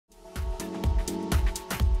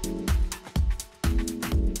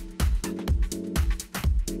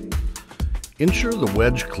Ensure the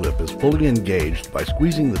wedge clip is fully engaged by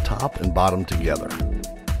squeezing the top and bottom together.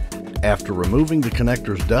 After removing the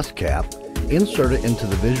connector's dust cap, insert it into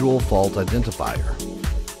the visual fault identifier.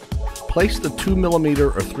 Place the 2mm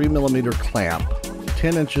or 3mm clamp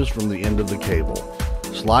 10 inches from the end of the cable.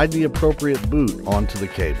 Slide the appropriate boot onto the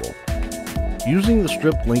cable. Using the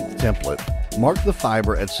strip length template, mark the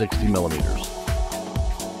fiber at 60mm.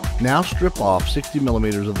 Now strip off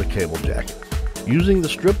 60mm of the cable jacket. Using the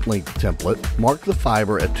strip length template, mark the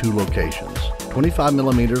fiber at two locations,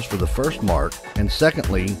 25mm for the first mark, and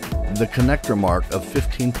secondly, the connector mark of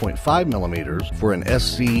 15.5mm for an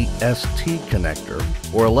SC-ST connector,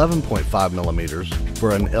 or 11.5mm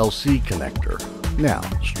for an LC connector. Now,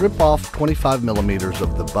 strip off 25mm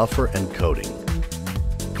of the buffer and coating.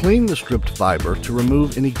 Clean the stripped fiber to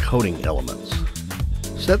remove any coating elements.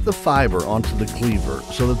 Set the fiber onto the cleaver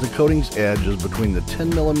so that the coating's edge is between the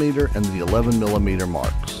 10mm and the 11mm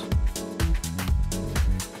marks.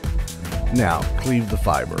 Now, cleave the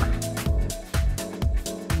fiber.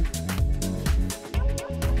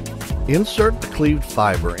 Insert the cleaved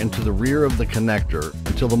fiber into the rear of the connector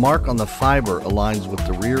until the mark on the fiber aligns with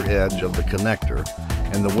the rear edge of the connector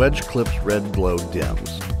and the wedge clip's red glow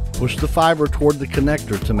dims. Push the fiber toward the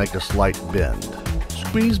connector to make a slight bend.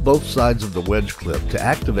 Squeeze both sides of the wedge clip to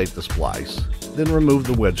activate the splice, then remove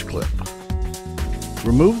the wedge clip.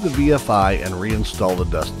 Remove the VFI and reinstall the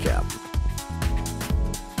dust cap.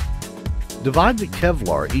 Divide the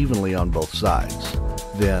Kevlar evenly on both sides,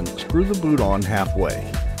 then screw the boot on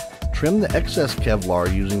halfway. Trim the excess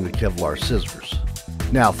Kevlar using the Kevlar scissors.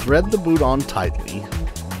 Now thread the boot on tightly,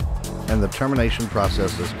 and the termination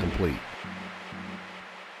process is complete.